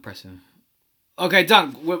Pressing. Okay,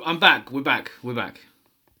 Dunk, I'm back. We're back.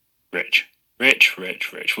 Rich.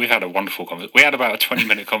 We've had a wonderful conversation. We had about a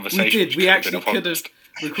 20-minute conversation. We did. We actually could have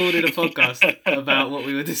recorded a podcast about what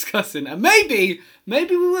we were discussing. And maybe we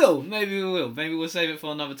will. Maybe we'll save it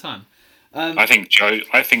for another time. I think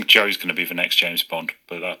Joe's going to be the next James Bond,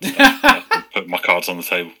 but that's put my cards on the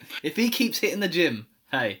table. If he keeps hitting the gym,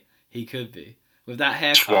 hey, he could be. With that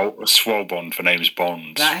haircut. Swole Bond for name's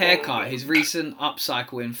Bond. That haircut, his recent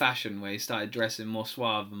upcycle in fashion where he started dressing more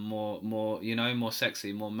suave and more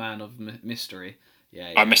sexy, more man of mystery.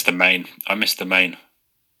 Yeah. I missed the mane.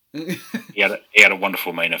 He had a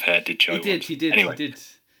wonderful mane of hair, did Joe? He did. Anyway. He did.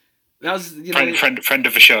 That was friend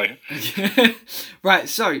of the show. Right,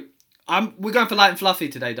 so we're going for light and fluffy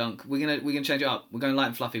today, Dunk. We're gonna change it up. We're going light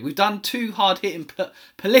and fluffy. We've done two hard hitting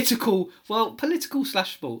political /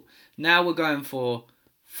 sport. Now we're going for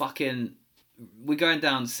we're going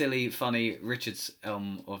down silly, funny Richard's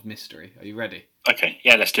Elm of mystery. Are you ready? Okay,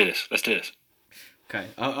 yeah, let's do this. Okay,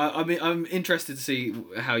 I'm interested to see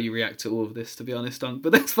how you react to all of this, to be honest, Dunk.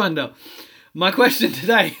 But let's find out. My question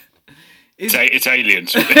today is... It's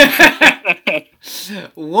aliens.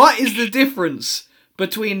 What is the difference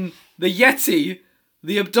between the Yeti,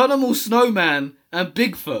 the Abominable Snowman, and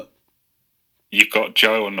Bigfoot? You've got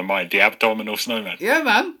Joe on the mind, the Abominable Snowman. Yeah,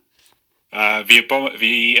 man. The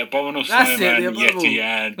Abominable Snowman, Yeti,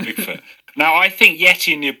 and Bigfoot. Now, I think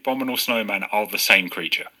Yeti and the Abominable Snowman are the same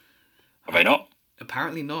creature. Are they not?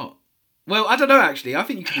 Apparently not. Well, I don't know, actually. I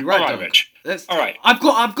think you could be right, All right, Rich. All right. I've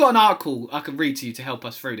got an article I can read to you to help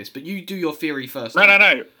us through this, but you do your theory first. No.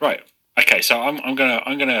 Right. Okay, so I'm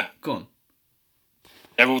gonna... Go on.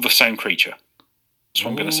 They're all the same creature. That's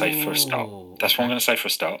what I'm going to say for a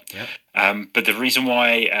start. Yep. But the reason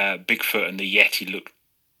why Bigfoot and the Yeti look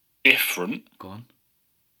different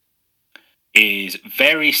is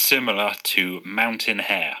very similar to mountain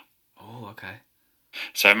hare. Oh, okay.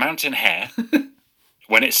 So mountain hare,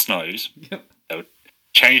 when it snows, yep, they'll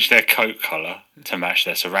change their coat colour to match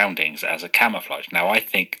their surroundings as a camouflage. Now, I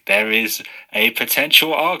think there is a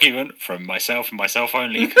potential argument from myself and myself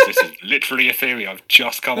only, because this is literally a theory I've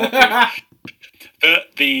just come up with,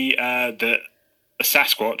 that the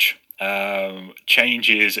Sasquatch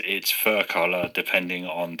changes its fur colour depending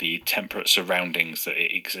on the temperate surroundings that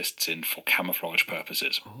it exists in for camouflage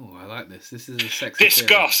purposes. Oh, I like this. This is a sexy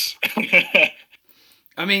Discuss!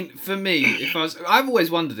 I mean, for me, I've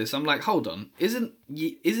always wondered this. I'm like, hold on, isn't a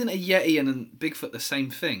Yeti and a Bigfoot the same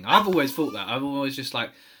thing? I've always thought that. I've always just like,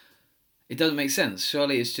 it doesn't make sense.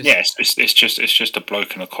 Surely it's just... Yeah, it's just a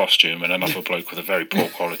bloke in a costume and another bloke with a very poor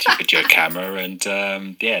quality video camera, and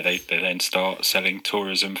they then start selling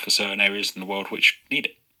tourism for certain areas in the world which need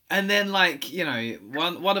it. And then,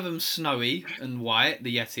 one of them's snowy and white,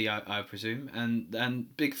 the Yeti, I presume, and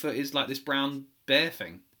Bigfoot is like this brown bear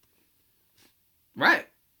thing. Right.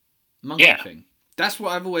 Monkey thing. That's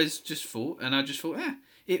what I've always just thought, and I just thought,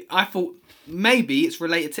 I thought maybe it's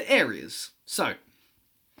related to areas. So,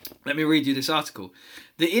 let me read you this article.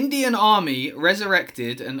 The Indian Army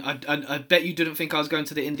resurrected, and I bet you didn't think I was going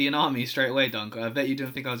to the Indian Army straight away, Dunk. I bet you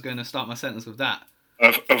didn't think I was going to start my sentence with that.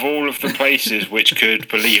 Of all of the places which could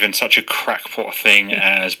believe in such a crackpot thing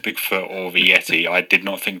as Bigfoot or the Yeti, I did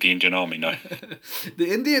not think the Indian Army, no.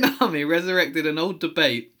 The Indian Army resurrected an old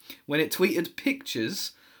debate when it tweeted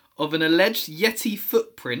pictures of an alleged Yeti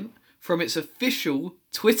footprint from its official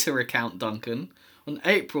Twitter account, Duncan, on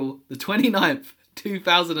April the 29th,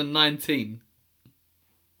 2019.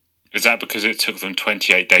 Is that because it took them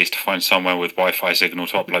 28 days to find somewhere with Wi-Fi signal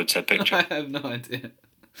to upload said picture? I have no idea.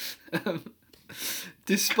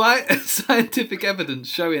 Despite scientific evidence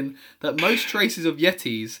showing that most traces of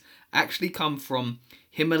Yetis actually come from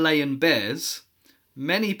Himalayan bears,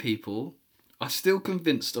 many people are still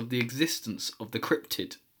convinced of the existence of the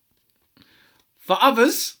cryptid. For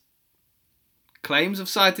others, claims of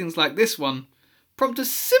sightings like this one prompt a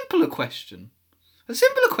simpler question. A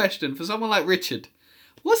simpler question for someone like Richard.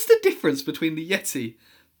 What's the difference between the Yeti,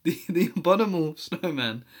 the Abominable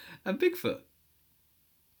Snowman, and Bigfoot?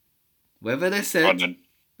 Whether they're said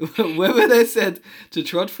to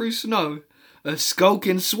trod through snow or skulk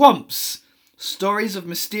in swamps, stories of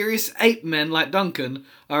mysterious ape men like Duncan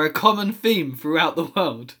are a common theme throughout the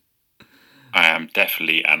world. I am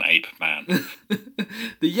definitely an ape man.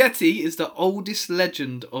 The Yeti is the oldest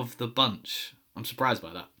legend of the bunch. I'm surprised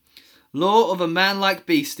by that. Lore of a man-like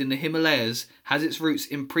beast in the Himalayas has its roots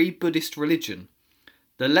in pre-Buddhist religion.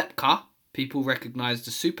 The Lepcha people recognised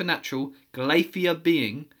a supernatural glacier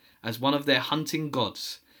being as one of their hunting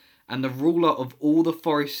gods, and the ruler of all the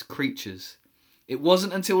forest creatures. It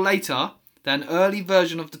wasn't until later that an early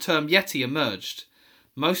version of the term Yeti emerged.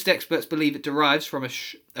 Most experts believe it derives from a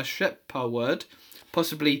Shepa word,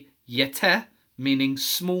 possibly Yeti, meaning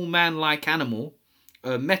small man-like animal,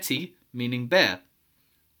 or Meti, meaning bear.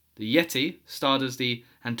 The Yeti starred as the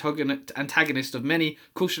antagonist of many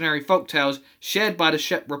cautionary folktales shared by the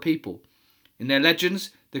Shepra people. In their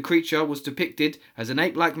legends, the creature was depicted as an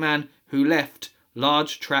ape-like man who left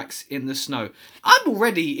large tracks in the snow. I'm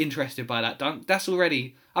already interested by that, Dunk.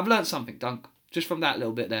 I've learnt something, Dunk. Just from that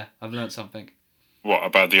little bit there, I've learnt something. What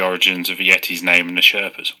about the origins of Yeti's name and the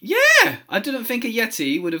Sherpas? Yeah! I didn't think a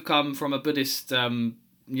Yeti would have come from a Buddhist,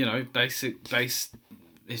 base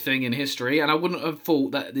thing in history, and I wouldn't have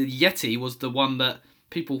thought that the Yeti was the one that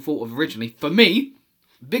people thought of originally. For me,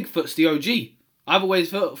 Bigfoot's the OG. I've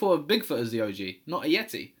always thought of Bigfoot as the OG, not a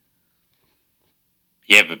Yeti.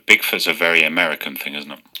 Yeah, but Bigfoot's a very American thing,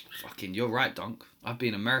 isn't it? Fucking, you're right, Dunk. I've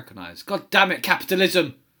been Americanized. God damn it,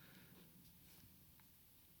 capitalism!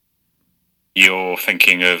 You're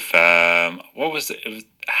thinking of, what was it? It was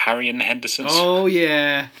Harry and the Hendersons? Oh,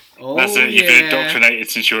 yeah. That's it. You've been indoctrinated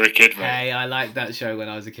since you were a kid, man. Hey, I liked that show when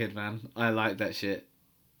I was a kid, man. I liked that shit.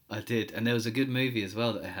 I did. And there was a good movie as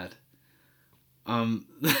well that it had.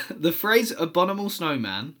 The phrase Abominable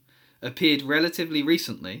Snowman appeared relatively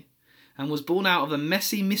recently and was born out of a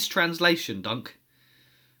messy mistranslation, Dunk.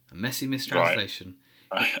 A messy mistranslation.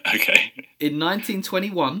 Right. Okay. In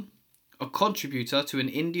 1921, a contributor to an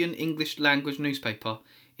Indian English language newspaper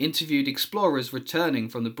interviewed explorers returning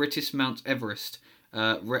from the British Mount Everest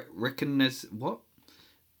Reckon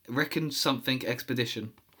something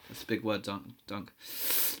expedition. That's a big word, Dunk.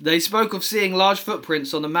 They spoke of seeing large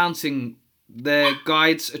footprints on the mountain their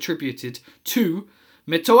guides attributed to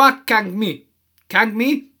Metoa Kangmi.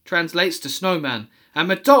 Kangmi translates to snowman, and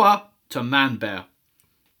Metoa to man-bear.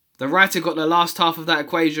 The writer got the last half of that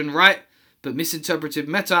equation right, but misinterpreted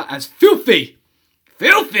meta as filthy.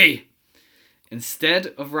 Filthy! Instead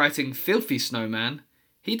of writing filthy snowman,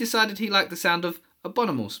 he decided he liked the sound of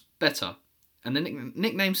abominals better, and the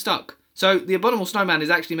nickname stuck. So the Abominable Snowman is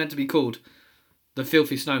actually meant to be called the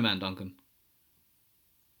Filthy Snowman, Duncan.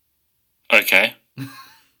 Okay.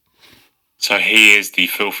 So he is the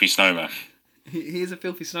Filthy Snowman. He is a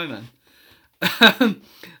filthy snowman.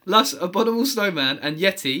 Thus, Abominable Snowman and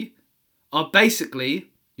Yeti are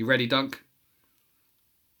basically, you ready, Dunk?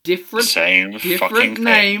 Different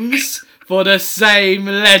names for the same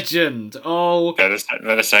legend. Oh, they're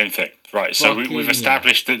the same thing. Right, so we've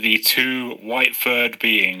established that the two white-furred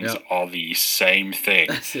beings are the same thing.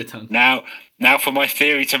 That's it, Dunk. Now for my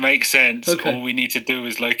theory to make sense, all we need to do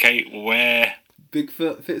is locate where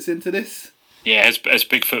Bigfoot fits into this. Yeah, has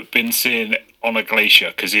Bigfoot been seen on a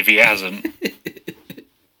glacier? Because if he hasn't,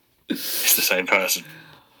 it's the same person.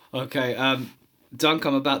 Okay, Dunk,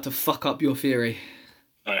 I'm about to fuck up your theory.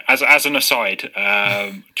 Right, as an aside,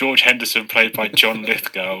 George Henderson, played by John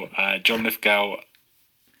Lithgow. John Lithgow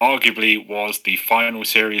arguably was the final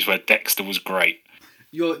series where Dexter was great.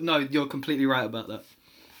 You're completely right about that.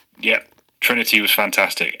 Yep. Trinity was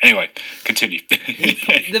fantastic. Anyway, continue.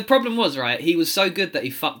 The problem was, right, he was so good that he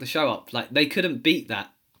fucked the show up. Like, they couldn't beat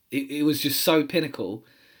that. It was just so pinnacle.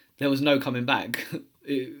 There was no coming back.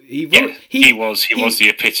 He was the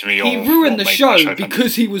epitome of... He ruined the show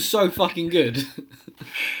because he was so fucking good.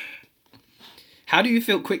 How do you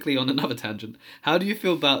feel, quickly on another tangent, how do you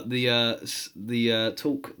feel about the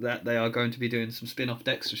talk that they are going to be doing some spin-off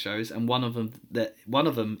Dexter shows, and one of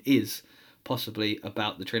them is possibly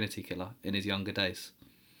about the Trinity Killer in his younger days?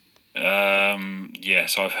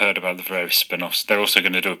 Yes, I've heard about the various spin-offs. They're also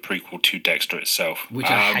going to do a prequel to Dexter itself. Which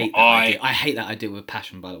I hate that idea. I hate that idea with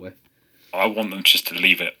passion, by the way. I want them just to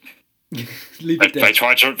leave it. They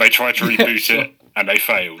tried to reboot it, and they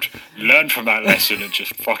failed. Learn from that lesson and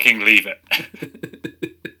just fucking leave it.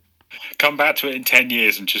 Come back to it in 10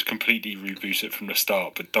 years and just completely reboot it from the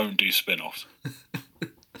start, but don't do spin-offs.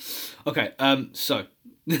 Okay, so...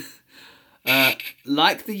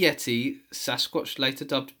 like the Yeti, Sasquatch, later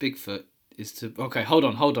dubbed Bigfoot, is to... Okay, hold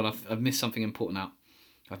on. I've missed something important out.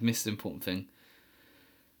 I've missed an important thing.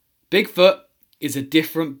 Bigfoot is a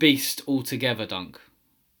different beast altogether, Dunk.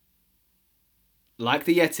 Like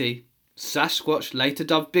the Yeti, Sasquatch, later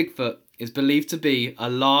dubbed Bigfoot, is believed to be a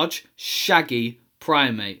large, shaggy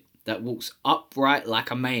primate that walks upright like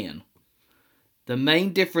a man. The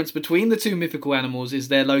main difference between the two mythical animals is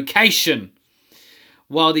their location.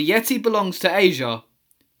 While the Yeti belongs to Asia,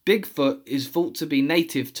 Bigfoot is thought to be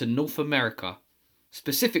native to North America,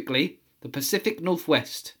 specifically the Pacific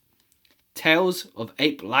Northwest. Tales of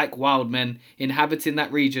ape-like wild men inhabiting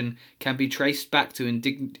that region can be traced back to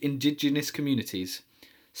indigenous communities.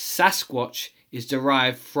 Sasquatch is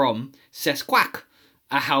derived from Sesquak,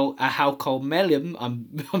 Ahalcomelum, I'm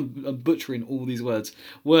butchering all these words.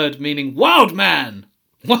 Word meaning wild man.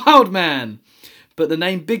 Wild man. But the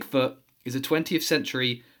name Bigfoot is a 20th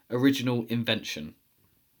century original invention.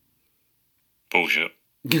 Bullshit.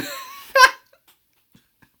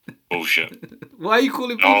 Bullshit. Why are you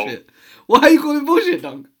calling bullshit? Why are you calling bullshit,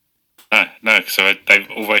 Dunk? No. So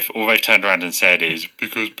all they've turned around and said is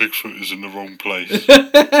because Bigfoot is in the wrong place.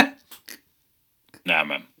 Nah,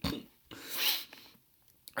 man.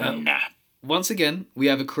 Nah. Once again, we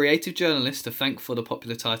have a creative journalist to thank for the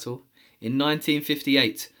popular title. In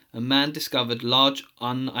 1958, a man discovered large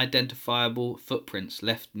unidentifiable footprints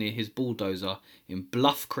left near his bulldozer in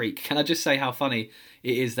Bluff Creek. Can I just say how funny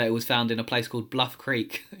it is that it was found in a place called Bluff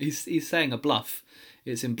Creek? He's saying a bluff.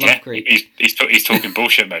 It's in Bluff Creek. He's talking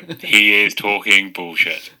bullshit, mate. He is talking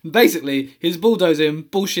bullshit. Basically, his bulldozer in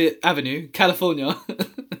Bullshit Avenue, California,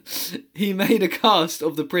 he made a cast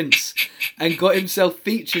of the prints and got himself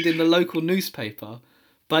featured in the local newspaper.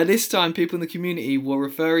 By this time, people in the community were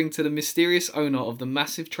referring to the mysterious owner of the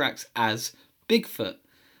massive tracks as Bigfoot.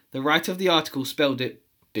 The writer of the article spelled it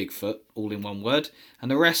Bigfoot, all in one word, and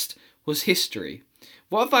the rest was history.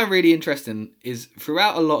 What I find really interesting is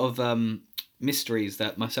throughout a lot of mysteries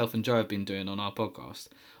that myself and Joe have been doing on our podcast,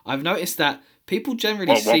 I've noticed that people generally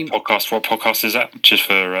What podcast is that? Just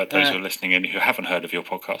for those who are listening in who haven't heard of your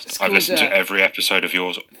podcast. I've listened to every episode of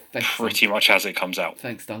yours pretty much as it comes out.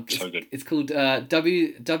 Thanks, Dunk. So good. It's called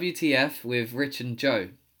WTF with Rich and Joe.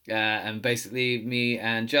 And basically me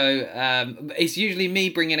and Joe, it's usually me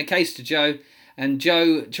bringing a case to Joe, and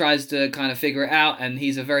Joe tries to kind of figure it out, and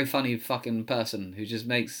he's a very funny fucking person who just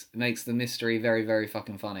makes the mystery very, very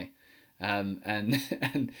fucking funny. And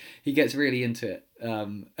he gets really into it.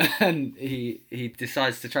 And he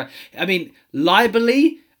decides to try. I mean,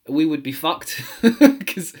 libelly, we would be fucked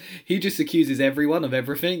because he just accuses everyone of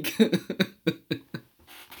everything.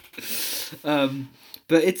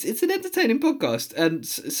 But it's an entertaining podcast, and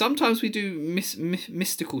sometimes we do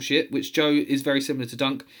mystical shit, which Joe is very similar to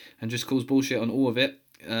Dunk and just calls bullshit on all of it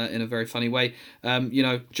in a very funny way.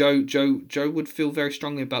 Joe would feel very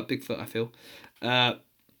strongly about Bigfoot, I feel.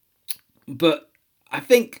 But I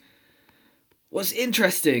think what's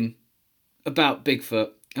interesting about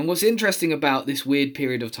Bigfoot and what's interesting about this weird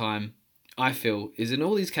period of time, I feel, is in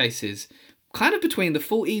all these cases, kind of between the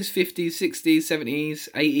 40s, 50s, 60s, 70s,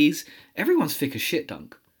 80s, everyone's thick as shit,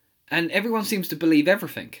 Dunk. And everyone seems to believe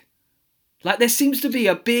everything. Like, there seems to be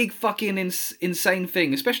a big fucking insane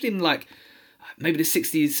thing, especially in, like, maybe the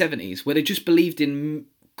 60s, 70s, where they just believed in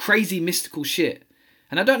crazy mystical shit.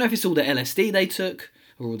 And I don't know if it's all the LSD they took,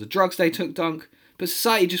 or all the drugs they took, Dunk, but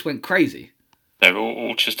society just went crazy. They're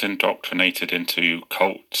all just indoctrinated into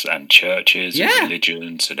cults and churches and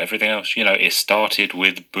religions and everything else. You know, it started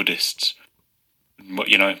with Buddhists.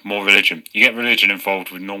 You know, more religion. You get religion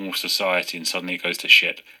involved with normal society and suddenly it goes to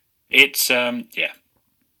shit. It's, I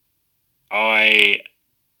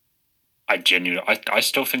genuinely, I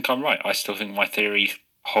still think I'm right. I still think my theory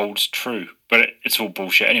holds true. But it's all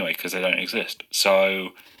bullshit anyway because they don't exist. So,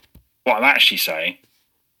 what I'm actually saying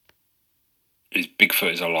is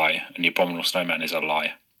Bigfoot is a lie and the Abominable Snowman is a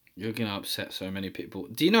lie. You're gonna upset so many people.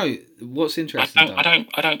 Do you know what's interesting? I don't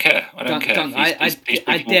care. I don't care.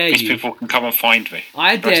 I dare you. These people can come and find me.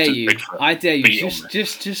 I dare you. I dare you.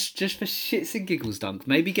 Just for shits and giggles, Dunk.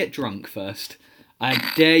 Maybe get drunk first. I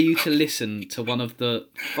dare you to listen to one of the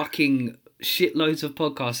fucking shitloads of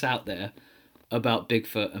podcasts out there about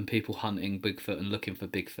Bigfoot and people hunting Bigfoot and looking for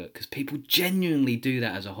Bigfoot, because people genuinely do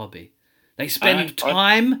that as a hobby. They spend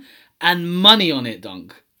time and money on it,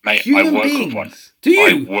 Dunk. Mate, Human I work beings. with one. Do you?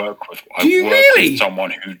 I work with someone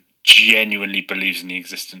who genuinely believes in the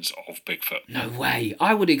existence of Bigfoot. No way.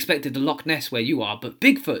 I would have expected the Loch Ness where you are, but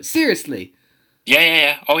Bigfoot, seriously?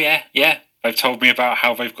 Yeah. Oh, yeah. They've told me about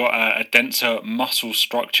how they've got a denser muscle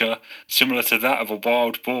structure similar to that of a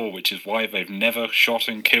wild boar, which is why they've never shot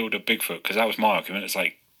and killed a Bigfoot, because that was my argument. It's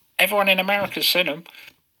like, everyone in America's seen them.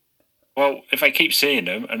 Well, if they keep seeing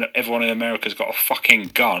them and everyone in America's got a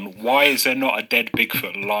fucking gun, why is there not a dead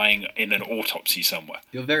Bigfoot lying in an autopsy somewhere?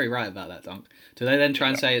 You're very right about that, Dunk. Do they then try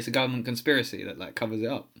and say it's a government conspiracy that like covers it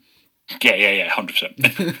up? Yeah,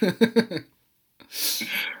 100%.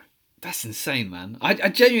 That's insane, man. I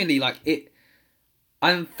genuinely like it.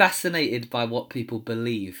 I'm fascinated by what people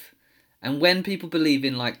believe, and when people believe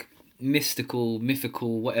in like mystical,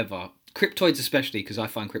 mythical, whatever, cryptoids especially, because I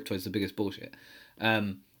find cryptoids the biggest bullshit.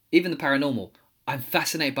 Even the paranormal, I'm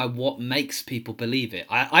fascinated by what makes people believe it.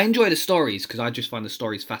 I enjoy the stories because I just find the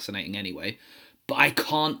stories fascinating anyway, but I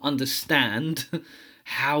can't understand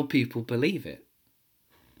how people believe it.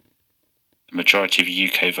 The majority of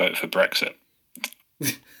the UK vote for Brexit.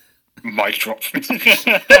 Mic drop.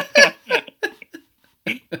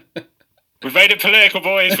 We've made it political,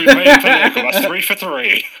 boys. We've made it political. That's 3 for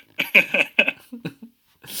 3.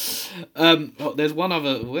 There's one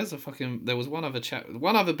other. There was one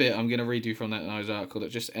other bit I'm gonna read you from that news article that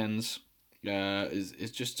just ends.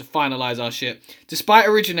 Is just to finalise our shit. Despite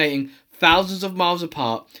originating thousands of miles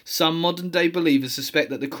apart, some modern-day believers suspect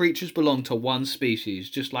that the creatures belong to one species,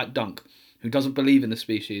 just like Dunk, who doesn't believe in the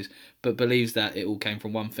species, but believes that it all came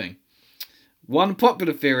from one thing. One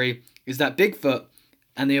popular theory is that Bigfoot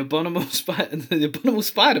and the Abominable Spider-Man, the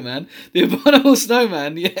Abominable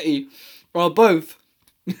Snowman, Yeti, are both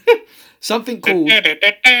something called a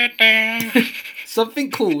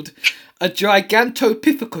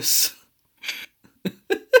Gigantopithecus.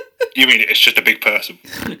 You mean it's just a big person?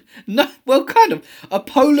 No, well, kind of. A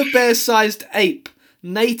polar bear-sized ape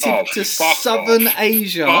native to southern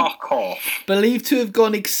Asia. Fuck off. Believed to have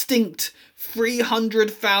gone extinct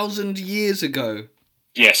 300,000 years ago.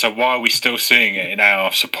 Yeah, so why are we still seeing it in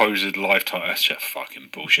our supposed lifetime? That's just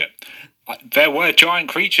fucking bullshit. There were giant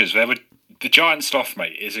creatures. The giant sloth,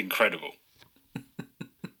 mate, is incredible.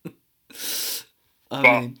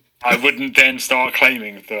 I wouldn't then start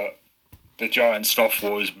claiming that the giant sloth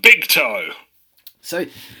was Big Toe. So,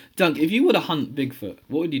 Dunk, if you were to hunt Bigfoot,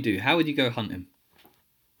 what would you do? How would you go hunt him?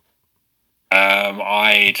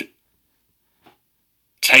 I'd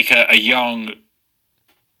take a young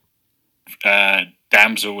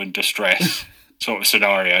damsel in distress sort of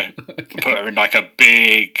scenario, okay. Put her in like a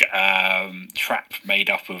big trap made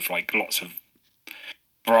up of like lots of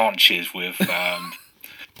branches with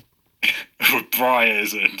with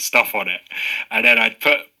briars and stuff on it, and then I'd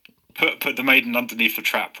put the maiden underneath the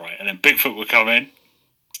trap, right, and then Bigfoot would come in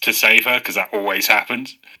to save her, because that always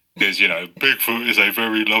happens, because, you know, Bigfoot is a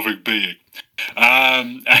very loving being.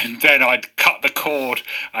 And then I'd cut the cord,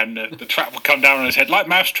 and the trap would come down on his head, like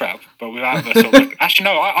Mousetrap, but without the sort of... Actually,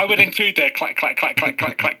 no, I would include their clack, clack, clack, clack,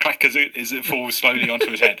 clack, clack, clack, as it falls slowly onto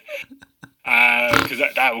his head. Because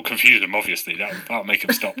that will confuse him, obviously. That'll make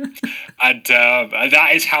him stop. And that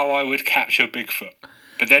is how I would capture Bigfoot.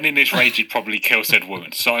 But then in his rage, he'd probably kill said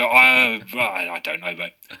woman. So I don't know,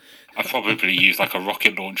 mate. I'd probably use like a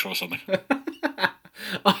rocket launcher or something.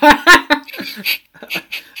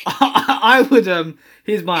 I would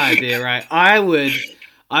here's my idea, right? I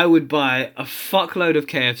would buy a fuckload of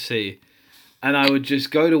KFC, and I would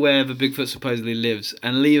just go to wherever Bigfoot supposedly lives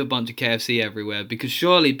and leave a bunch of KFC everywhere, because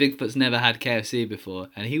surely Bigfoot's never had KFC before,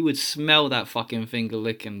 and he would smell that fucking finger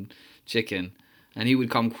licking chicken, and he would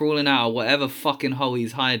come crawling out of whatever fucking hole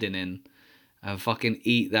he's hiding in and fucking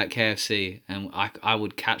eat that KFC, and I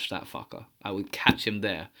would catch that fucker. I would catch him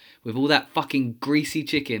there with all that fucking greasy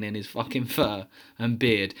chicken in his fucking fur and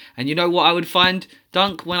beard. And you know what I would find,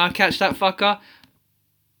 Dunk, when I catch that fucker?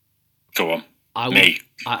 Go on.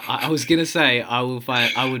 I was gonna say I would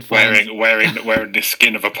find wearing the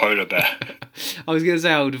skin of a polar bear. I was gonna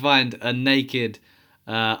say I would find a naked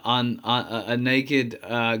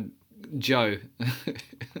Joe.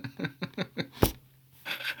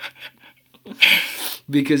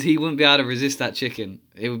 Because he wouldn't be able to resist that chicken.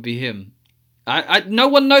 It would be him. No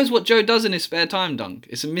one knows what Joe does in his spare time, Dunk.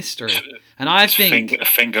 It's a mystery. And I think...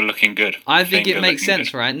 Finger looking good. I think it makes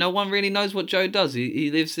sense, right? No one really knows what Joe does.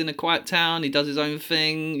 He lives in a quiet town. He does his own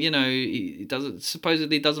thing. You know, he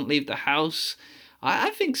supposedly doesn't leave the house. I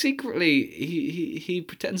think secretly he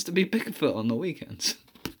pretends to be Bigfoot on the weekends.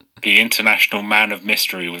 The international man of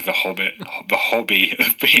mystery with the hobby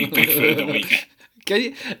of being Bigfoot on the weekend.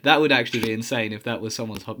 That would actually be insane if that was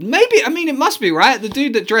someone's hobby. Maybe, I mean, it must be, right? The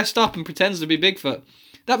dude that dressed up and pretends to be Bigfoot.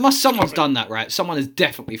 Someone's done that, right? Someone has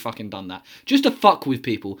definitely fucking done that. Just to fuck with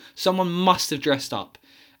people, someone must have dressed up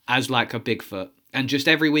as like a Bigfoot and just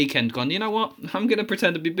every weekend gone, you know what? I'm going to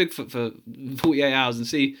pretend to be Bigfoot for 48 hours and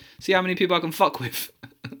see how many people I can fuck with.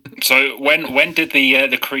 So when did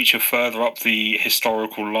the creature further up the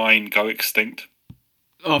historical line go extinct?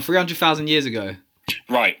 Oh, 300,000 years ago.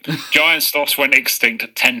 Right. Giant sloths went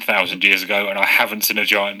extinct 10,000 years ago, and I haven't seen a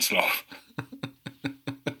giant sloth.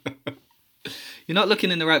 You're not looking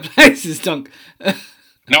in the right places, Dunk.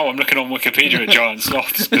 No, I'm looking on Wikipedia at giant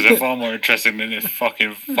sloths, because they're far more interesting than this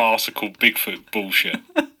fucking farcical Bigfoot bullshit.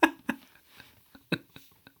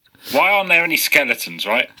 Why aren't there any skeletons,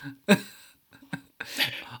 right?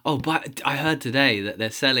 Oh, but I heard today that they're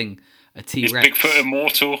selling a T-Rex. Is Bigfoot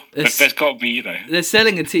immortal? There's got to be, you know. They're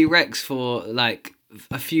selling a T-Rex for like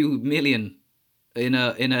a few million in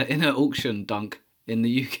a auction, Dunk, in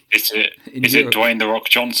the UK. Is it Dwayne The Rock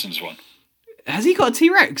Johnson's one? Has he got a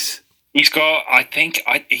T-Rex? He's got,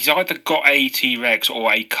 he's either got a T-Rex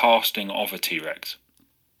or a casting of a T-Rex.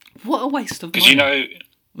 What a waste of money. Because, you know,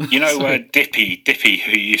 You know Dippy,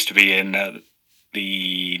 who used to be in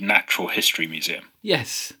the Natural History Museum?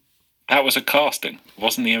 Yes. That was a casting. It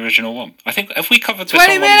wasn't the original one. I think, have we covered this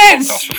 20 on one minutes! podcast